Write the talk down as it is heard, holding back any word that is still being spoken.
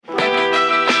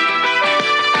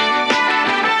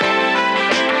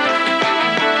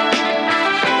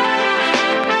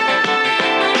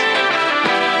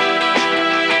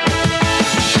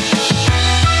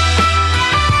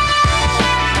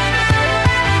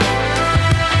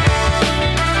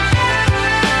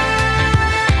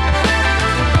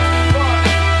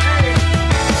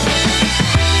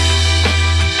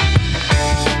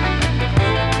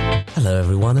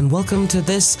everyone, and welcome to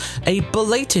this, a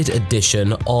belated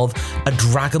edition of a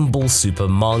Dragon Ball Super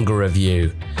manga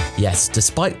review. Yes,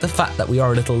 despite the fact that we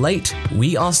are a little late,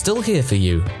 we are still here for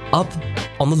you. Up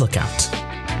on the lookout.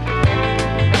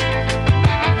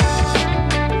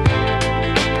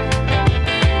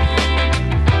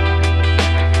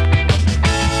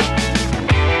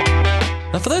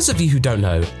 Now, for those of you who don't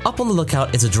know, Up on the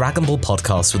Lookout is a Dragon Ball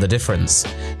podcast with a difference.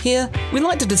 Here, we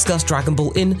like to discuss Dragon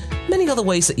Ball in many other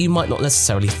ways that you might not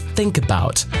necessarily think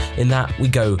about. In that, we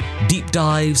go deep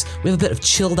dives, we have a bit of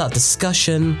chilled out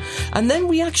discussion, and then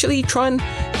we actually try and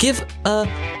give a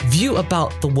view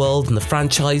about the world and the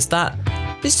franchise that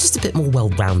is just a bit more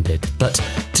well-rounded. But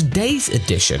today's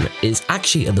edition is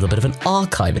actually a little bit of an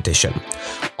archive edition.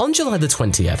 On July the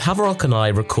 20th, Haverock and I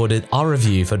recorded our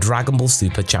review for Dragon Ball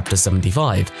Super Chapter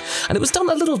 75, and it was done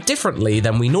a little differently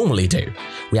than we normally do.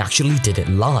 We actually did it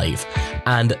live,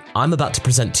 and I'm about to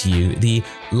present to you the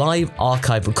live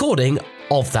archive recording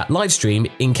of that live stream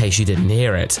in case you didn't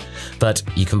hear it. But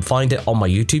you can find it on my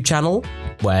YouTube channel,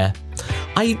 where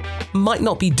I might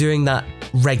not be doing that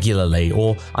regularly,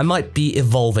 or I might be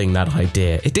evolving that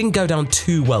idea. It didn't go down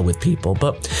too well with people,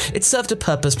 but it served a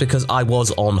purpose because I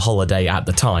was on holiday at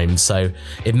the time, so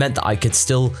it meant that I could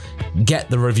still get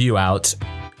the review out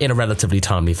in a relatively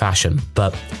timely fashion.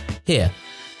 But here,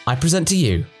 I present to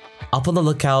you Up on the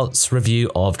Lookout's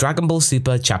review of Dragon Ball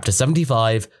Super Chapter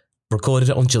 75, recorded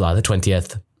on July the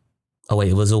 20th. Oh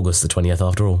wait, it was August the 20th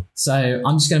after all. So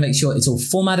I'm just going to make sure it's all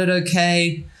formatted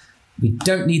okay. We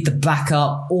don't need the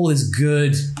backup. All is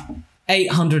good.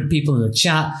 800 people in the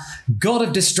chat. God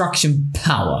of Destruction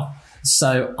Power.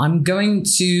 So I'm going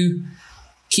to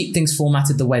keep things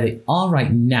formatted the way they are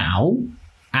right now.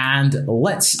 And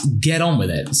let's get on with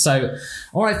it. So,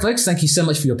 all right, folks, thank you so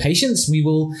much for your patience. We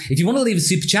will, if you want to leave a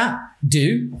super chat,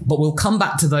 do, but we'll come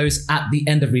back to those at the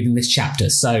end of reading this chapter.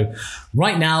 So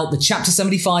right now, the chapter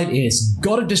 75 is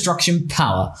God of Destruction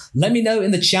Power. Let me know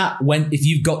in the chat if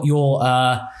you've got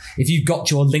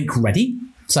your link ready.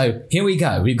 So here we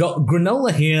go. We've got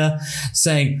Granola here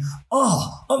saying,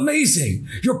 "Oh, amazing.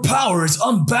 Your power is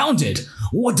unbounded.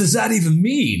 What does that even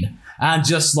mean?" And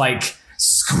just like,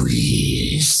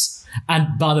 squeeze.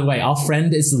 And by the way, our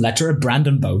friend is the letterer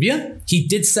Brandon Bovia. He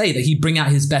did say that he'd bring out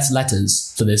his best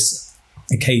letters for this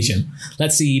occasion.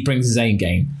 Let's see he brings his A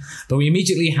game. But we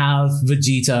immediately have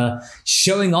Vegeta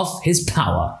showing off his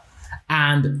power.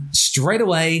 And straight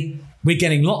away, we're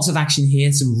getting lots of action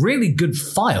here. Some really good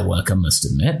firework, I must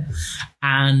admit.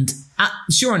 And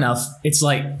sure enough, it's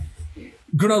like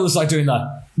Granola's like doing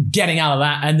the getting out of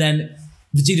that. And then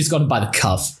Vegeta's got him by the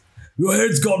cuff. "Your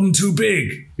head's gotten too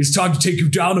big. It's time to take you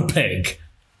down a peg."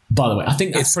 By the way, I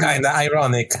think that's kind of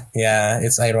ironic. Yeah,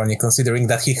 it's ironic considering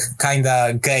that he kind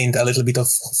of gained a little bit of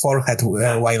forehead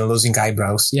while losing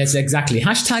eyebrows. Yes, exactly.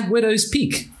 Hashtag Widow's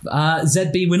Peak.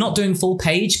 ZB, we're not doing full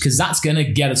page because that's going to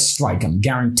get a strike. I'm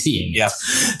guaranteeing it. Yeah.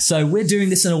 So we're doing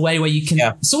this in a way where you can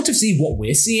sort of see what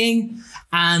we're seeing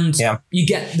and you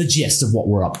get the gist of what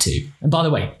we're up to. And by the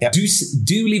way,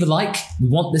 do leave a like. We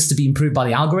want this to be improved by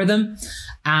the algorithm.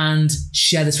 And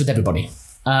share this with everybody.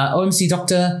 OMC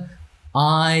Doctor,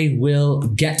 I will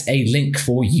get a link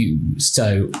for you.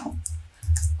 So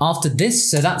after this,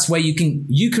 so that's where you can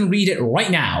read it right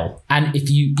now. And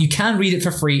if you can read it for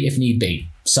free if need be.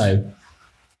 So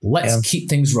let's keep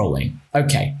things rolling.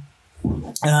 Okay.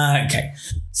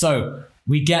 So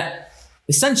we get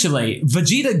essentially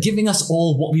Vegeta giving us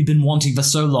all what we've been wanting for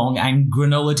so long and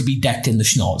Granola to be decked in the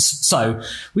schnoz. So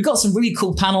we got some really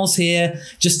cool panels here,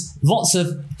 just lots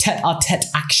of tete-a-tete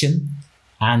action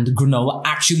and Granola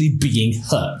actually being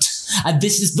hurt. And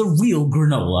this is the real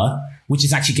Granola, which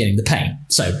is actually getting the pain.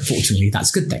 So fortunately, that's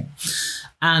a good thing.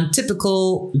 And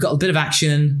typical, we've got a bit of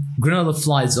action. Granola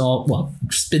flies off,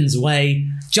 spins away,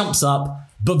 jumps up,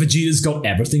 but Vegeta's got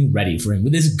everything ready for him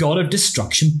with his God of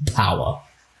Destruction Power.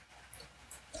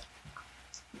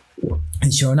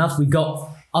 And sure enough, we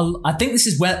got. I think this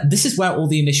is where all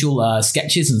the initial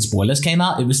sketches and spoilers came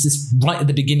out. It was this right at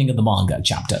the beginning of the manga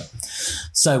chapter.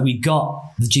 So we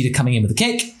got Vegeta coming in with a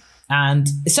kick and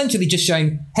essentially just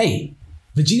showing, hey,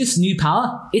 Vegeta's new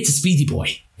power. It's a speedy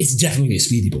boy. It's definitely a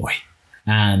speedy boy.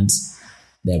 And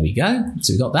there we go.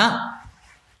 So we got that.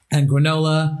 And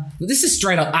Granola. This is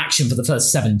straight up action for the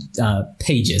first 7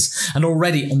 pages, and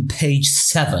already on page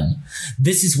 7,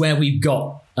 this is where we've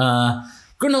got.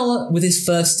 Granola with his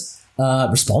first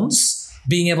response,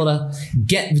 being able to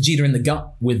get Vegeta in the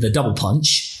gut with the double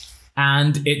punch,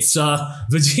 and it's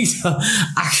Vegeta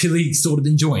actually sort of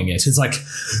enjoying it. It's like,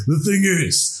 the thing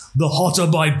is, the hotter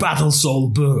my battle soul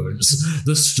burns,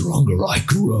 the stronger I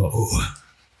grow.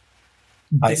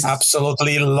 I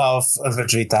absolutely love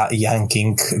Vegeta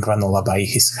yanking Granola by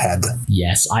his head.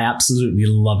 Yes, I absolutely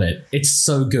love it. It's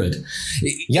so good.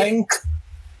 Yank.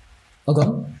 Oh, go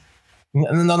on.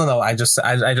 No. I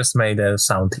just made a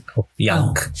sound of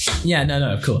yank. Oh. Yeah,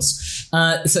 no, of course.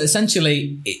 So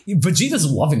essentially, Vegeta's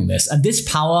loving this, and this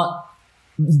power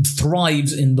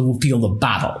thrives in the field of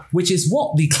battle, which is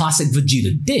what the classic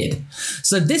Vegeta did.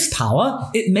 So this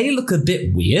power, it may look a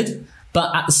bit weird,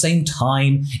 but at the same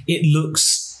time, it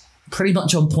looks pretty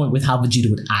much on point with how Vegeta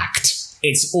would act.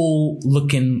 It's all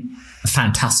looking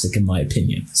fantastic in my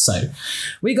opinion. So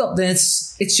we got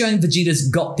this. It's showing Vegeta's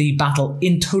got the battle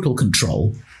in total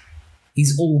control.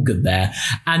 He's all good there.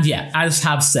 And yeah, as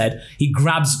Have said, he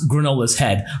grabs Granola's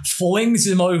head, flings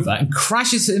him over, and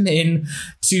crashes him in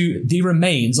to the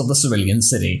remains of the Cerulean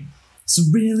City.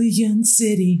 Cerulean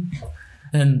City.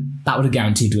 And that would have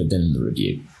guaranteed to have been in the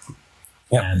review.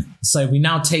 Yeah. So we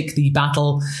now take the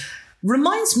battle.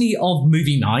 Reminds me of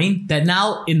movie 9. They're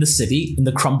now in the city, in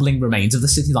the crumbling remains of the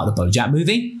city, like the BoJack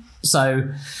movie. So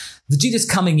Vegeta's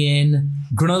coming in.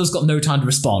 Granola's got no time to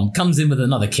respond. Comes in with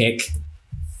another kick.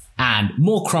 And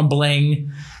more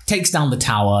crumbling. Takes down the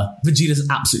tower. Vegeta's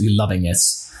absolutely loving it.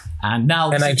 And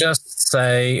now... Can I just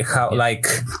say how,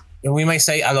 we may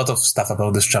say a lot of stuff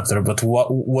about this chapter, but what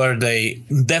were they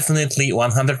definitely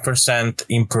 100%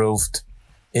 improved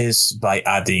is by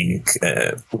adding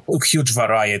huge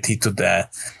variety to the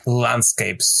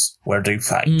landscapes where they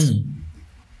fight.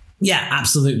 Yeah,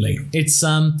 absolutely. It's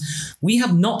we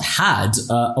have not had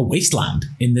a wasteland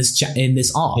in this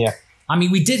arc. Yeah. I mean,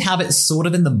 we did have it sort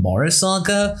of in the Moro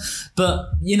saga, but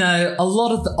you know, a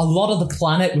lot of the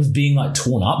planet was being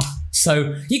torn up,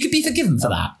 so you could be forgiven for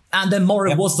that. And then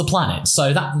Moro was the planet,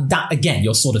 so that again,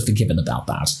 you're sort of forgiven about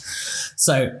that.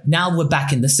 So now we're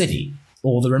back in the city,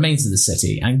 or the remains of the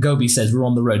city, and Gobi says we're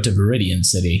on the road to Viridian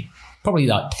City,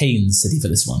 probably Pain City for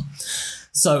this one.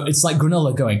 So it's like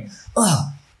Granola going,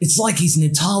 it's like he's an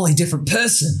entirely different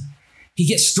person. He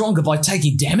gets stronger by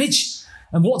taking damage.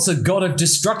 And what's a god of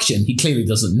destruction? He clearly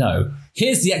doesn't know.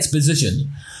 Here's the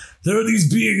exposition. There are these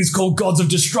beings called gods of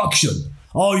destruction.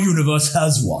 Our universe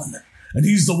has one. And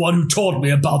he's the one who taught me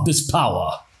about this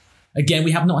power. Again,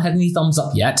 we have not had any thumbs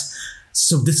up yet.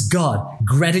 So this god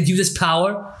granted you this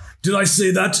power? Did I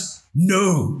say that?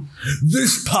 No.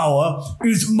 This power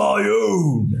is my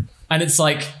own. And it's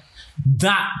like,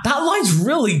 that line's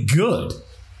really good.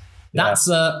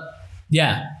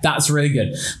 Yeah. That's really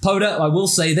good. Poda, I will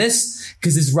say this,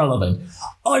 because it's relevant.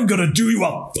 I'm gonna do you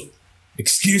up.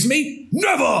 Excuse me?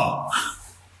 Never!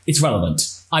 It's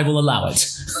relevant. I will allow it.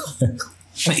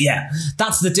 Yeah,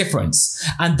 that's the difference.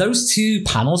 And those two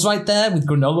panels right there with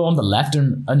Granola on the left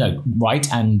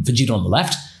right, and Vegeta on the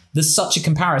left, there's such a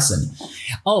comparison.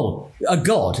 Oh, a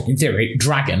god, in theory,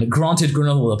 dragon, granted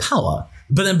Granola the power,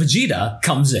 but then Vegeta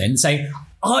comes in saying,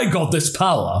 I got this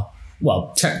power.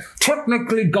 Well,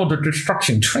 technically God of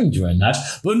Destruction trained you in that,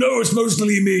 but no, it's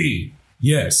mostly me.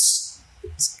 Yes.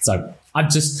 So,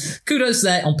 kudos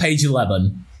there on page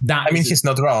 11. He's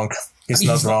not wrong. He's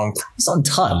not wrong. It's not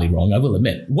entirely wrong, I will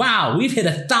admit. Wow, we've hit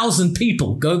 1,000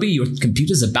 people. Gobi, your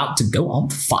computer's about to go on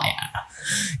fire.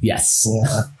 Yes.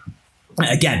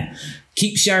 Yeah. Again,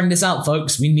 keep sharing this out,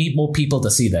 folks. We need more people to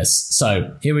see this.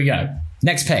 So, here we go.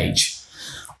 Next page.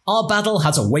 Our battle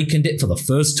has awakened it for the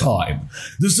first time.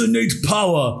 This innate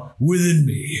power within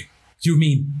me. You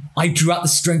mean I drew out the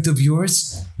strength of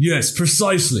yours? Yes,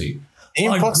 precisely.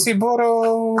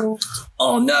 Impossible.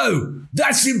 Oh no,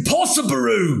 that's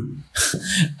impossible.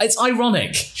 It's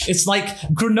ironic. It's like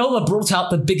Granola brought out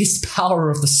the biggest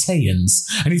power of the Saiyans,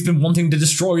 and he's been wanting to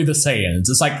destroy the Saiyans.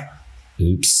 It's like,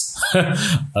 oops.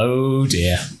 Oh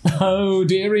dear. Oh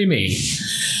dearie me.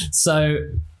 So...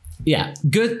 yeah,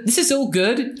 good. This is all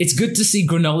good. It's good to see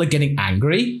Granola getting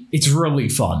angry. It's really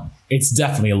fun. It's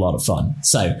definitely a lot of fun.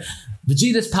 So,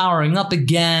 Vegeta's powering up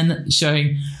again,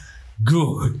 showing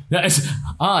good. Yes,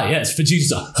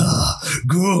 Vegeta.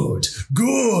 Good.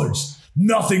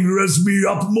 Nothing revs me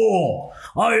up more.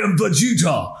 I am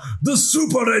Vegeta, the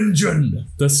super engine.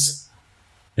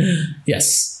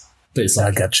 Yes. But it's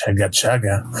like, chugga.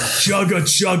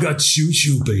 Chugga,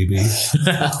 choo-choo, baby.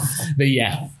 But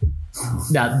yeah.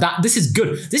 Now, this is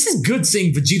good. This is good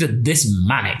seeing Vegeta this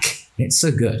manic. It's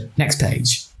so good. Next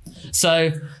page.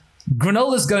 So,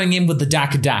 Granola's going in with the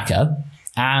Daka,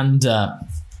 and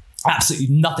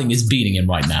absolutely nothing is beating him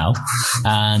right now.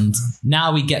 And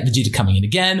now we get Vegeta coming in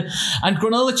again, and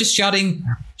Granola just shouting,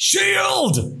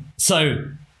 "Shield!" So,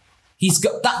 he's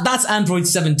got that's Android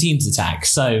 17's attack.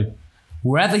 So,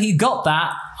 wherever he got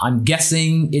that, I'm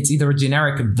guessing it's either a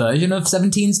generic version of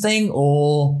 17's thing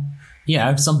or...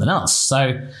 something else.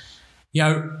 So,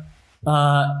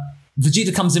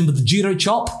 Vegeta comes in with the judo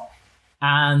chop,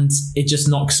 and it just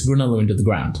knocks Granola into the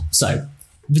ground. So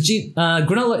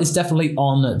Granola is definitely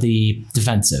on the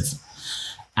defensive,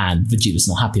 and Vegeta's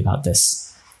not happy about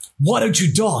this. Why don't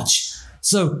you dodge?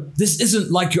 So this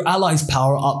isn't like your ally's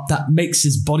power-up that makes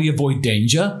his body avoid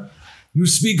danger? You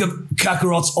speak of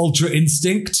Kakarot's Ultra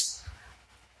Instinct?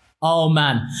 Oh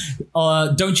man,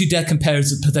 don't you dare compare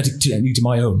his pathetic technique to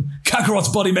my own. Kakarot's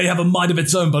body may have a mind of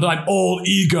its own, but I'm all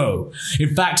ego.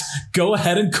 In fact, go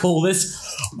ahead and call this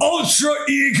Ultra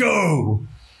Ego.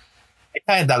 I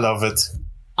kinda love it.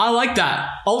 I like that.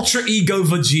 Ultra Ego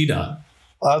Vegeta.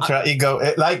 Ultra Ego,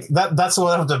 like that's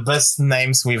one of the best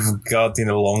names we've got in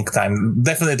a long time.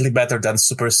 Definitely better than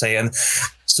Super Saiyan,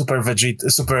 Super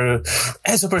Vegeta, Super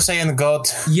Saiyan God,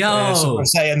 Super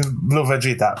Saiyan Blue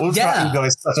Vegeta. Ultra Ego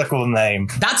is such a cool name.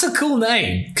 That's a cool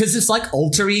name, because it's like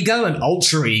Alter Ego and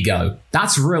Ultra Ego.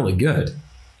 That's really good.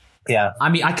 Yeah. I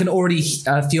mean, I can already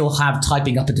feel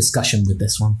typing up a discussion with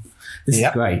this one. This is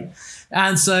great.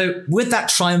 And so with that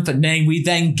triumphant name, we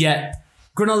then get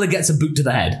Granola gets a boot to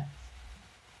the head.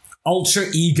 Ultra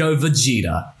Ego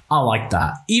Vegeta. I like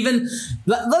that.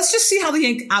 Let's just see how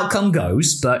the outcome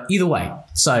goes, but either way.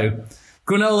 So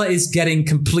Granola is getting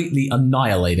completely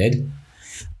annihilated.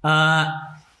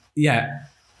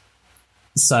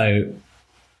 So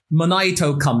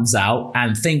Monaito comes out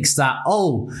and thinks that,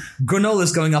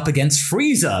 Granola's going up against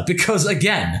Frieza, because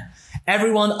again,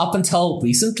 everyone up until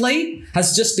recently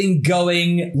has just been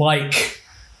going like,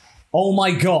 oh my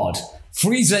god,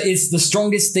 Frieza is the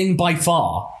strongest thing by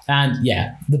far. And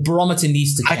the barometer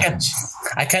needs to change.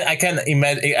 I can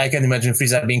imagine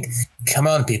Frieza being, come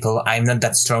on people, I'm not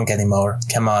that strong anymore.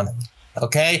 Come on.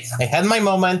 Okay? I had my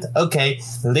moment. Okay,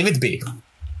 leave it be.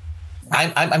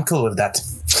 I'm cool with that.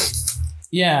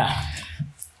 Yeah.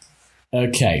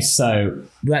 Okay, so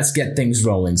let's get things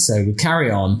rolling. So we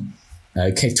carry on.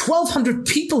 Okay, 1,200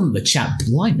 people in the chat.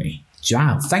 Blimey.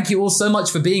 Wow. Thank you all so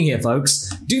much for being here, folks.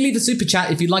 Do leave a super chat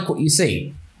if you like what you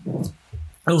see.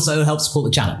 Also help support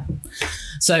the channel.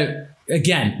 So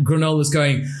again, Granola's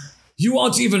going, you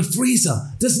aren't even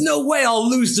Frieza. There's no way I'll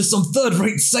lose to some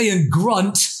third-rate Saiyan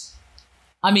grunt.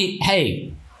 I mean,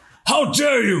 hey, how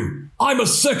dare you? I'm a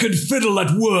second fiddle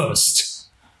at worst.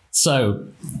 So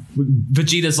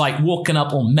Vegeta's like walking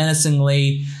up all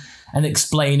menacingly and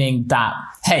explaining that,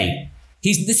 hey,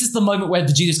 this is the moment where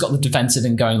Vegeta's got the defensive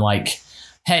and going like,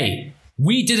 hey,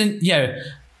 we didn't,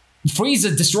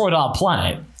 Frieza destroyed our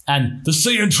planet, and the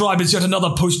Saiyan tribe is yet another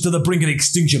post to the brink of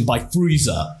extinction by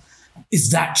Frieza.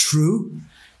 Is that true?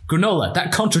 Granola,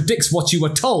 that contradicts what you were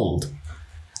told.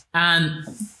 And,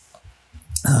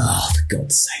 for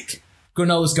God's sake.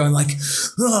 Granola's going like,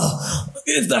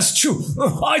 if that's true,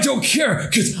 I don't care,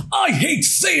 because I hate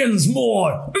Saiyans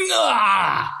more.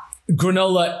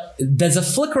 Granola, there's a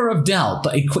flicker of doubt,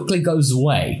 but it quickly goes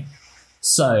away.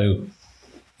 So,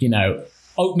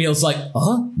 Oatmeal's like,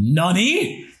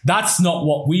 Nani? That's not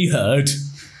what we heard.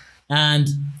 And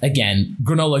again,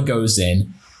 Granola goes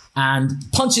in and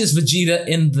punches Vegeta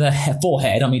in the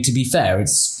forehead. I mean, to be fair,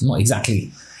 it's not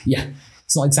exactly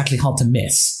hard to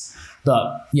miss.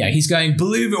 But he's going,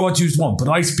 believe it what you want, but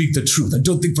I speak the truth. And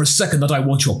don't think for a second that I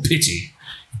want your pity.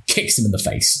 Kicks him in the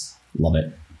face. Love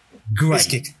it. Great.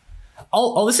 Kick.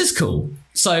 Oh, this is cool.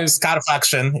 So scarf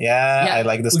action. Yeah, I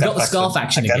like the scarf action. We've got the scarf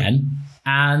action again.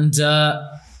 And,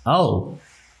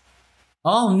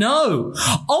 Oh no!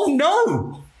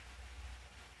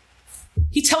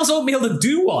 He tells Oatmeal to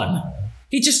do one.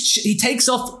 He takes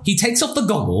off the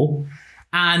goggle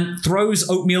and throws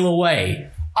Oatmeal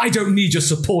away. I don't need your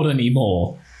support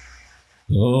anymore.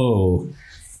 Oh,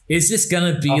 is this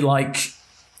gonna be like?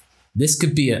 This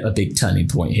could be a big turning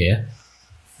point here.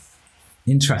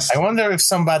 Interesting. I wonder if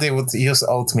somebody would use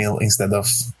Oatmeal instead of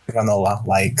Granola,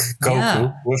 like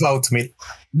Goku with Oatmeal.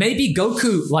 Maybe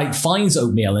Goku finds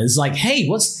Oatmeal and is like, hey,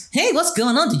 what's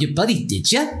going on? Did your buddy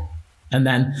did you? And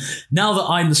then, now that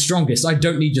I'm the strongest, I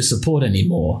don't need your support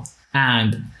anymore.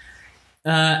 And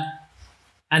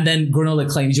then Granola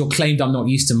claims, you're claimed I'm not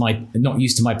used to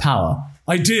my power.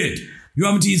 I did. You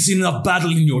haven't even seen enough battle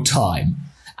in your time.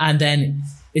 And then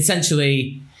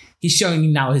essentially he's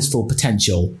showing now his full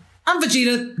potential. And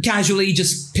Vegeta casually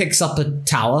just picks up a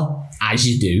tower, as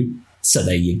you do. So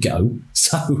there you go.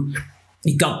 So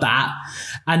he got that,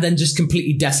 and then just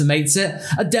completely decimates it.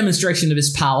 A demonstration of his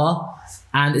power.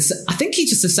 And I think he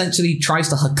just essentially tries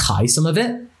to Hakai some of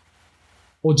it,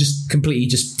 or just completely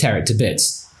just tear it to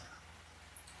bits.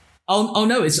 Oh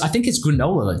no, I think it's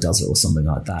Granola that does it or something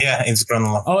like that. Yeah, it's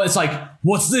Granola. Oh, it's like,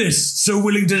 what's this? So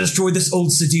willing to destroy this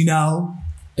old city now?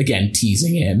 Again,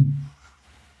 teasing him.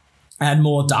 And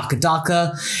more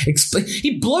Daka.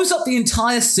 He blows up the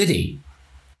entire city.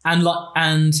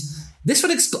 And this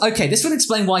would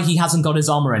explain why he hasn't got his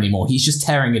armor anymore. He's just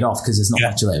tearing it off because there's not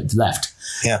much left.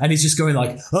 Yeah. And he's just going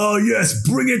like, oh yes,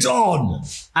 bring it on.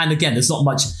 And again, there's not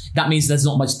much. That means there's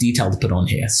not much detail to put on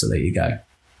here. So there you go.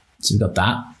 So we've got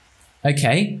that.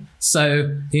 Okay.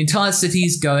 So the entire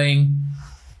city's going.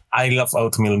 I love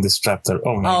oatmeal in this chapter.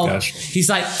 Oh my gosh. He's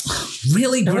like,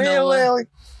 really, granola? Really?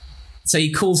 So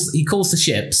he calls the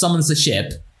ship, summons the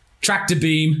ship, tractor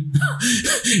beam,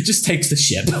 just takes the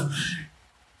ship.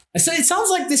 So it sounds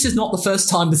like this is not the first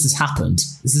time this has happened.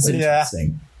 This is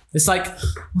interesting. It's like,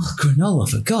 granola,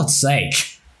 for God's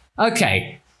sake.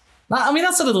 Okay. I mean,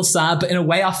 that's a little sad, but in a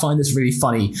way I find this really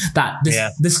funny that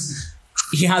this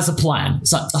he has a plan.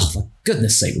 It's like, oh, for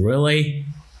goodness sake, really?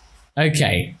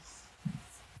 Okay.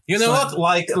 You know what?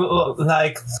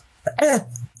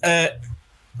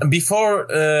 Before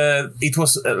it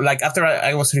was after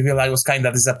I was revealed, I was kind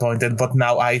of disappointed, but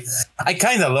now I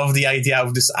kind of love the idea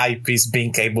of this eyepiece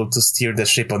being able to steer the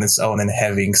ship on its own and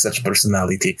having such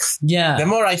personality. Yeah. The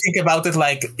more I think about it,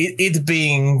 it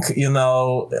being,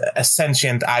 a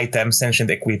sentient item,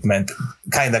 sentient equipment,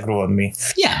 kind of grew on me.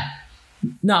 Yeah.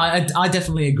 No, I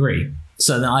definitely agree.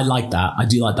 So I like that. I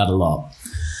do like that a lot.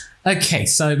 Okay,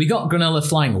 so we got granola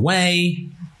flying away,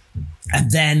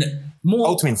 and then more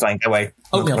oatmeal flying away.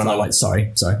 Oatmeal flying away.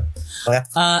 Sorry. Oh,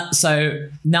 yeah. So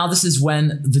now this is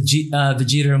when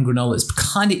Vegeta and granola is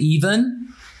kind of even,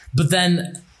 but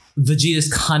then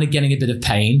Vegeta's kind of getting a bit of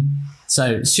pain.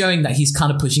 So showing that he's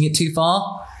kind of pushing it too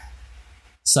far.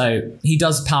 So he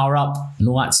does power up and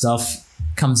all that stuff,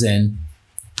 comes in.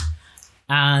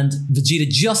 And Vegeta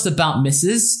just about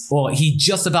misses, or he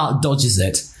just about dodges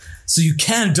it. So you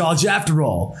can dodge after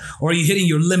all, or are you hitting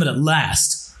your limit at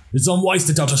last? It's unwise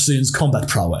to doubt Asun's combat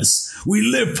prowess. We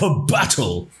live for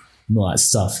battle! And all that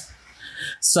stuff.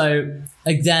 So,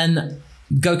 again,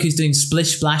 Goku's doing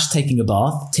splish splash, taking a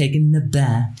bath.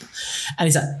 And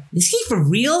he's like, is he for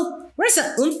real? Where's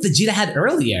that oomph Vegeta had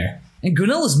earlier? And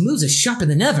Granola's moves are sharper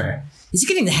than ever. Is he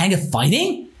getting the hang of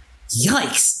fighting?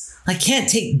 Yikes! I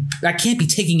can't be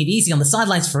taking it easy on the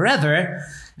sidelines forever.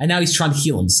 And now he's trying to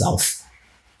heal himself.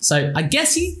 So I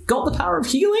guess he got the power of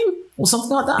healing or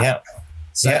something like that. Yeah.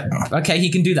 So, okay,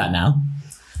 he can do that now.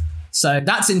 So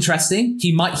that's interesting.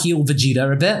 He might heal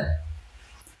Vegeta a bit.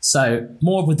 So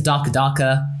more with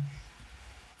Darker.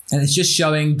 And it's just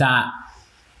showing that,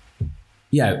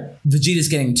 Vegeta's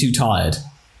getting too tired.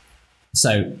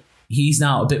 So he's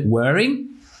now a bit worrying.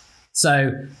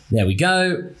 So there we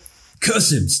go.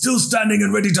 Curse him, still standing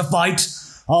and ready to fight.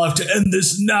 I'll have to end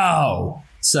this now.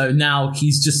 So now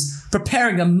he's just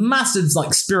preparing a massive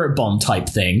spirit bomb type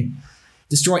thing.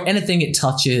 Destroy anything it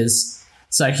touches.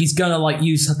 So he's gonna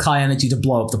use Hakai energy to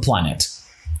blow up the planet.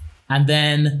 And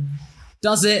then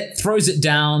does it, throws it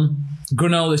down.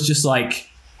 Granola's just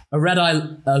a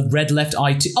red left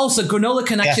eye too. Also, Granola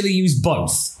can actually use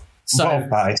both. So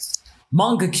both eyes.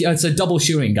 Manga, it's a double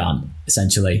shooting gun,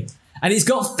 essentially. And he's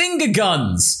got finger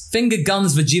guns. Finger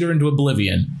guns Vegeta into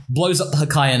oblivion. Blows up the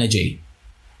Hakai energy.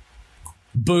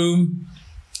 Boom.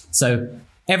 So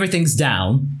everything's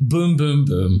down. Boom, boom,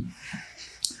 boom.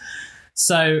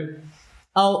 So,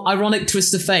 ironic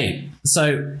twist of fate.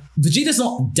 So Vegeta's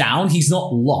not down. He's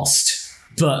not lost.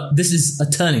 But this is a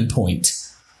turning point.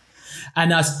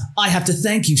 And as I have to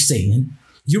thank you, Saiyan.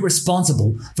 You're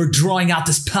responsible for drawing out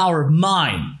this power of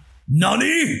mine.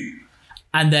 Nani?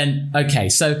 And then, okay,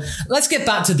 so let's get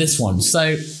back to this one.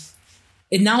 So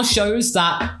it now shows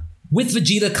that with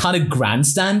Vegeta kind of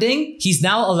grandstanding, he's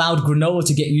now allowed Granola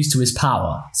to get used to his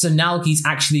power. So now he's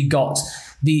actually got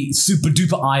the super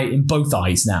duper eye in both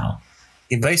eyes now.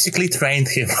 He basically trained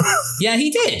him. Yeah, he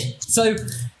did. So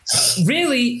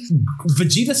really,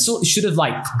 Vegeta should have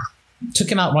took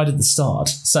him out right at the start.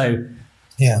 So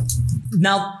yeah.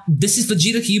 Now, this is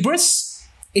Vegeta hubris.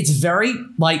 It's very,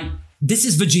 this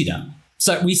is Vegeta.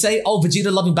 So we say,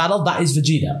 Vegeta loving battle, that is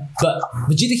Vegeta. But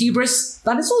Vegeta hubris,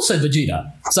 that is also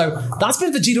Vegeta. So that's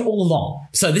been Vegeta all along.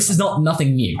 So this is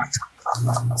nothing new.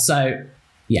 So,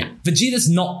 yeah, Vegeta's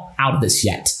not out of this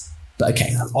yet. But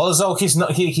okay. Although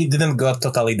he didn't get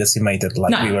totally decimated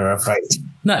we were afraid.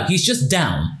 No, he's just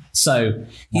down. So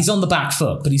he's on the back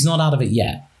foot, but he's not out of it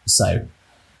yet. So,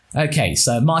 okay,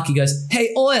 so Marky goes,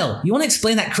 hey, Oil, you want to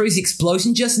explain that crazy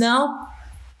explosion just now?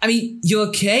 I mean, you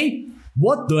okay?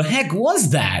 What the heck was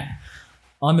that?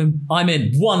 I'm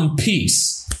in one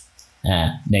piece.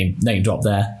 Name drop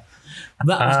there.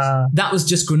 That was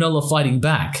just Granola fighting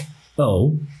back.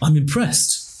 Oh, I'm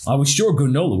impressed. I was sure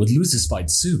Granola would lose this fight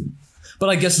soon. But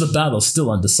I guess the battle's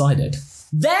still undecided.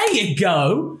 There you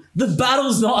go! The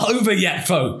battle's not over yet,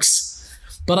 folks.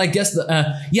 But I guess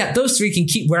those three can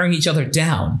keep wearing each other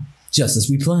down. Just as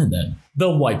we planned then.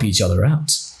 They'll wipe each other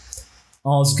out.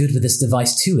 All's good with this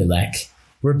device too, Elec.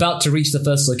 We're about to reach the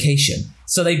first location.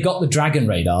 So they've got the dragon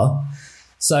radar.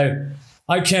 So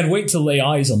I can't wait to lay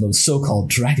eyes on those so-called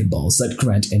Dragon Balls that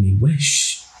grant any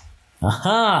wish.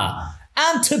 Aha!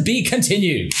 And to be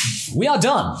continued. We are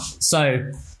done.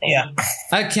 So... Yeah.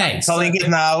 Okay. Calling it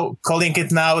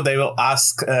now, they will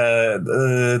ask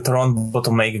Toronto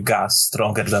to make gas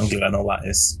stronger than granola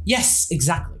is. Yes,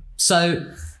 exactly. So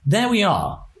there we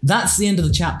are. That's the end of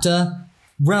the chapter.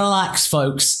 Relax,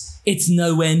 folks. It's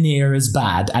nowhere near as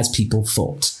bad as people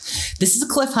thought. This is a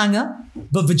cliffhanger,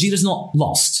 but Vegeta's not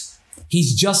lost.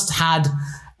 He's just had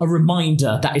a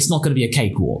reminder that it's not going to be a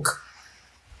cakewalk.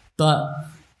 But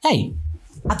hey,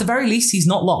 at the very least, he's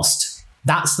not lost.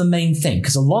 That's the main thing,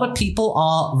 because a lot of people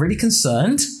are really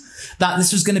concerned that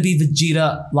this was going to be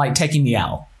Vegeta like taking the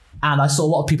L. And I saw a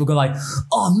lot of people go like,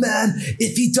 oh man,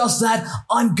 if he does that,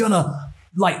 I'm gonna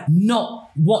like not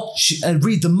watch and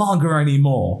read the manga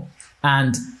anymore.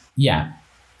 And yeah.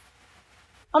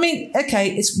 I mean, okay,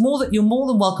 it's more that you're more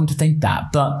than welcome to think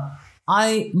that, but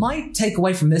my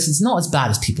takeaway from this is not as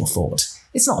bad as people thought.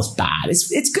 It's not as bad.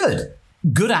 It's good.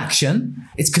 Good action.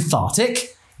 It's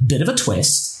cathartic. Bit of a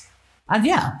twist. And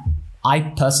yeah, I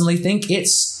personally think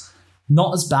it's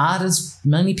not as bad as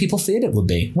many people feared it would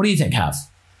be. What do you think, Hav?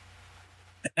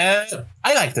 I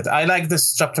liked it. I liked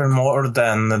this chapter more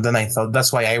than I thought.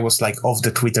 That's why I was like off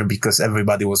the Twitter, because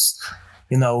everybody was,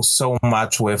 so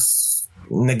much with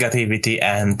negativity,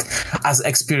 and as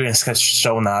experience has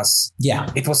shown us, yeah,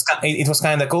 it was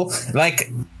kind of cool. Like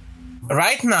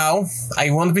right now,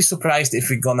 I won't be surprised if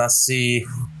we're gonna see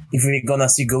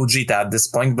Gogeta at this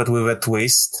point, but with a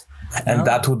twist. And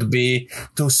that would be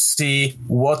to see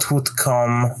what would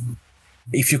come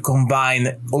if you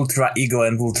combine Ultra Ego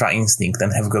and Ultra Instinct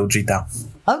and have Gogeta.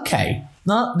 Okay,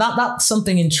 no, that's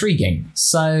something intriguing.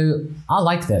 So I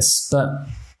like this, but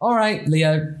all right,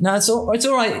 Leo. No, it's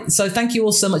all right. So thank you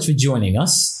all so much for joining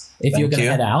us. If you're going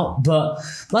to head out, but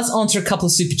let's answer a couple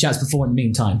of super chats before in the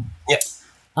meantime.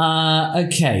 Yeah.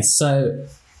 Okay, so.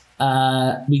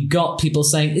 We got people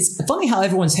saying, it's funny how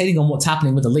everyone's hating on what's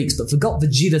happening with the leaks, but forgot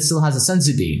Vegeta still has a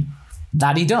senzu bean.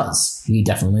 That he does. He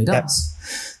definitely does.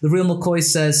 Yep. The Real McCoy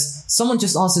says, someone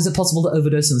just asked, is it possible to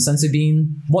overdose on the senzu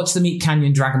bean? Watch the Meat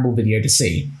Canyon Dragon Ball video to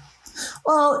see.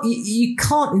 Well, you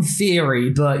can't in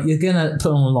theory, but you're going to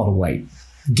put on a lot of weight.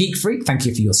 Geek Freak, thank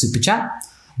you for your super chat.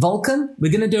 Vulcan,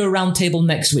 we're going to do a round table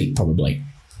next week, probably.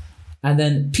 And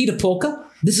then Peter Porker,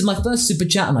 this is my first super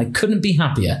chat and I couldn't be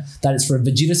happier that it's for a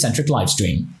Vegeta-centric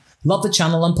livestream. Love the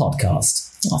channel and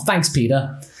podcast. Oh, thanks,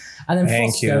 Peter. And then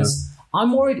Frost goes,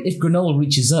 I'm worried if Granola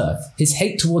reaches Earth, his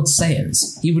hate towards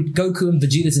Saiyans, he would Goku and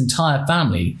Vegeta's entire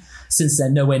family, since they're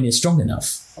nowhere near strong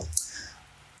enough.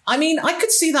 I mean, I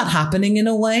could see that happening in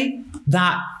a way,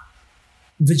 that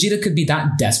Vegeta could be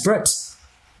that desperate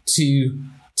to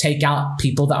take out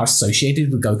people that are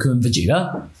associated with Goku and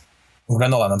Vegeta.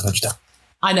 Granola, not Vegeta.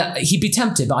 I know, he'd be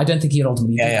tempted, but I don't think he'd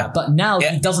ultimately do that. But now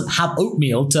he doesn't have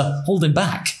oatmeal to hold him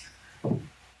back.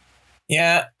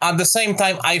 Yeah, at the same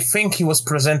time, I think he was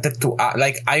presented to,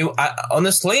 I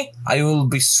honestly, I will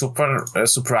be super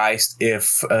surprised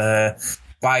if,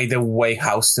 by the way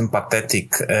how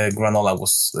sympathetic Granola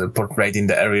was portrayed in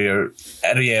the earlier,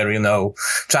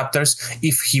 chapters,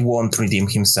 if he won't redeem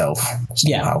himself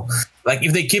somehow. Yeah. Like,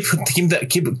 if they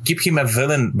keep him a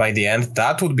villain by the end,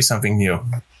 that would be something new.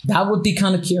 That would be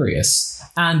kind of curious.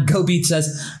 And GoBeat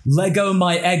says, Lego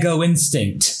my ego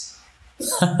instinct.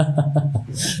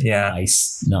 Yeah.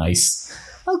 Nice.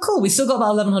 Oh, cool. We still got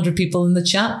about 1,100 people in the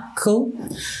chat. Cool.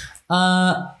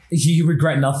 You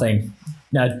regret nothing.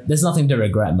 No, there's nothing to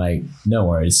regret, mate. No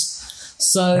worries.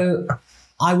 So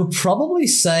I would probably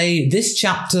say this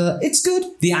chapter, it's good.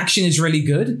 The action is really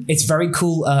good. It's very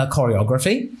cool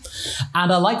choreography.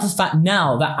 And I like the fact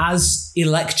now that, as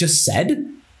Elec just said,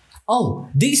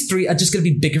 these three are just going to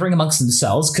be bickering amongst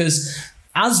themselves, because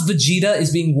as Vegeta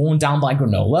is being worn down by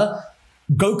Granola,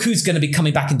 Goku's going to be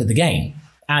coming back into the game.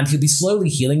 And he'll be slowly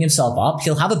healing himself up.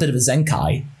 He'll have a bit of a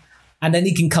Zenkai. And then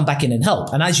he can come back in and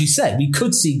help. And as you said, we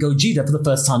could see Gogeta for the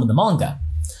first time in the manga.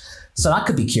 So that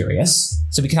could be curious.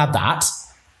 So we can have that.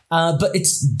 But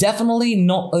it's definitely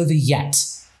not over yet.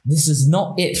 This is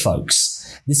not it,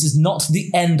 folks. This is not the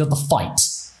end of the fight.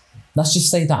 Let's just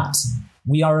say that.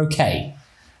 We are okay.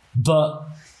 But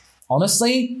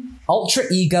honestly, Ultra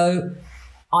Ego,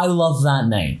 I love that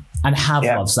name. And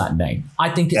loves that name.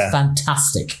 I think it's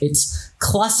fantastic. It's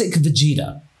classic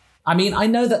Vegeta. I mean, I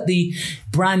know that the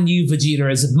brand new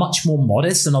Vegeta is much more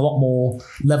modest and a lot more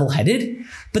level-headed,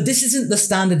 but this isn't the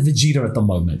standard Vegeta at the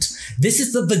moment. This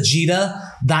is the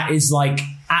Vegeta that is like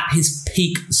at his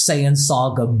peak Saiyan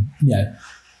Saga,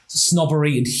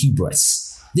 snobbery and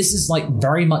hubris. This is like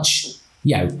very much,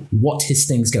 what his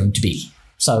thing's going to be.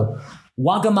 So,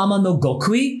 Wagamama no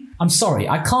Gokui, I'm sorry,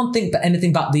 I can't think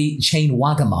anything but the chain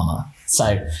Wagamama.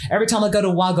 So, every time I go to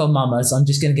Wagamamas, I'm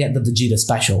just going to get the Vegeta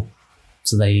special.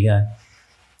 So, there you go.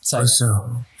 So,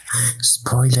 also,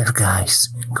 spoiler, guys,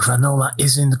 Granola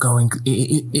isn't going to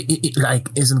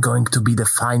be the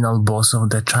final boss of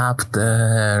the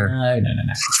chapter. No.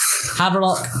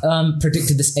 Havelock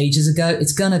predicted this ages ago.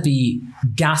 It's going to be,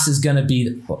 gas is going to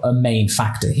be a main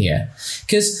factor here.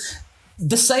 Because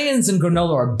the Saiyans and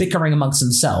Granola are bickering amongst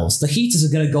themselves. The Heaters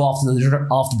are going to go after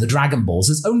the Dragon Balls.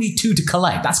 There's only 2 to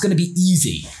collect. That's going to be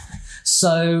easy.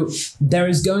 So there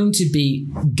is going to be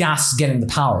Gas getting the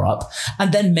power up,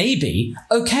 and then maybe,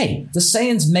 the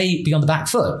Saiyans may be on the back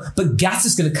foot, but Gas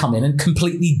is going to come in and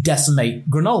completely decimate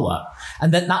Granola,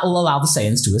 and then that will allow the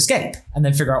Saiyans to escape, and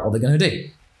then figure out what they're going to do.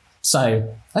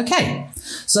 So,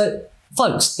 So,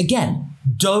 folks, again,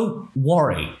 don't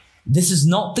worry. This is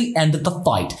not the end of the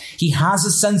fight. He has a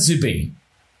Senzu Bean.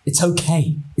 It's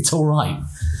okay. It's all right.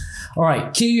 All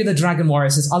right, Kiryu the Dragon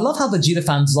Warrior says, I love how Vegeta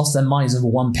fans lost their minds over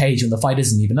one page when the fight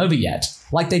isn't even over yet.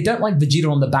 Like they don't like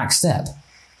Vegeta on the back step.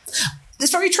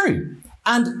 It's very true.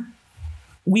 And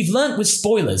we've learned with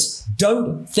spoilers,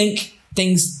 don't think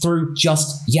things through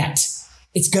just yet.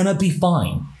 It's gonna be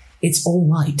fine. It's all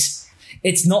right.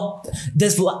 It's not,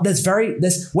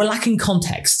 we're lacking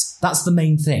context. That's the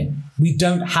main thing. We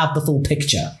don't have the full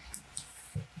picture.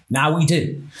 Now we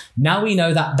do. Now we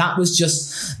know that was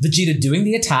just Vegeta doing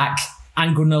the attack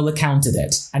and Granola countered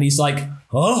it. And he's like,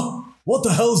 huh? What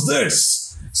the hell's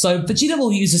this? So Vegeta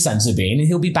will use a Senzu Bean and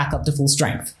he'll be back up to full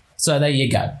strength. So there you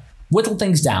go. Whittle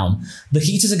things down. The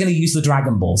Heaters are going to use the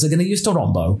Dragon Balls. They're going to use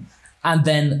Torombo. And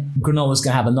then Granola's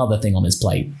going to have another thing on his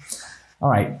plate. All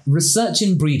right. Research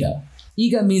in Breeder.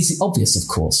 Ego means the obvious, of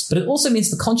course, but it also means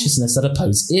the consciousness that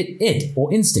opposes id,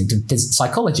 or instinct in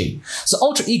psychology. So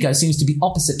Ultra Ego seems to be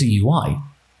opposite to UI.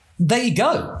 There you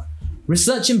go.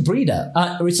 Research in Breeder.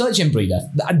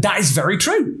 That is very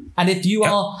true. And if you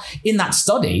are in that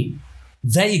study,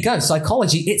 there you go.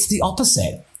 Psychology, it's the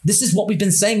opposite. This is what we've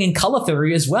been saying in color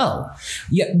theory as well.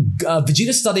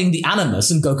 Vegeta studying the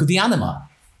Animus and Goku the Anima.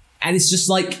 And it's just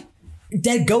like,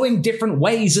 they're going different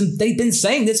ways, and they've been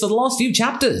saying this for the last few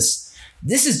chapters.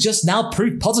 This is just now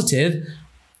proof positive.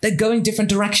 They're going different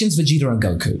directions, Vegeta and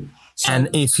Goku. So, and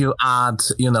if you add,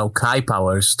 Kai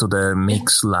powers to the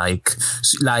mix, like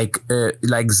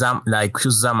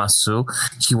Zamasu,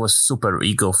 he was super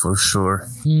ego for sure.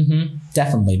 Mm-hmm,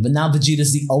 definitely. But now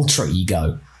Vegeta's the ultra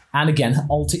ego. And again,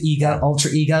 ultra ego,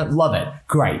 love it.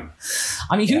 Great.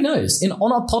 I mean, who knows?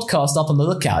 On our podcast, Up on the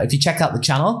Lookout, if you check out the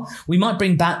channel, we might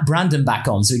bring Brandon back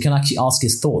on so we can actually ask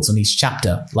his thoughts on each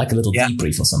chapter, like a little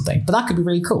debrief or something. But that could be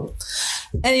really cool.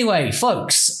 Anyway,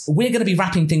 folks, we're going to be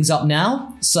wrapping things up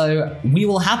now. So we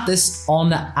will have this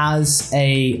on as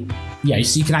a...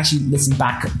 so you can actually listen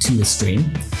back to the stream.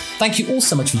 Thank you all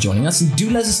so much for joining us, and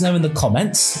do let us know in the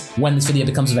comments when this video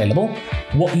becomes available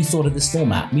what you thought of this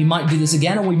format. We might do this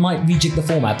again, or we might rejig the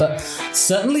format, but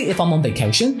certainly if I'm on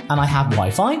vacation and I have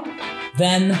Wi-Fi,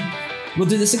 then we'll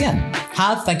do this again.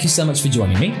 Thank you so much for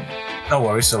joining me. No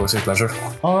worries, always a pleasure.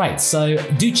 All right, so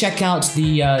do check out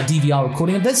the DVR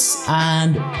recording of this,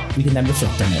 and we can then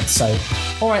reflect on it. So,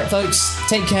 all right, folks,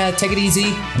 take care, take it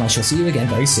easy, and I shall see you again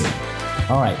very soon.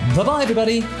 All right, bye-bye,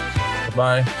 everybody.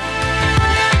 Bye.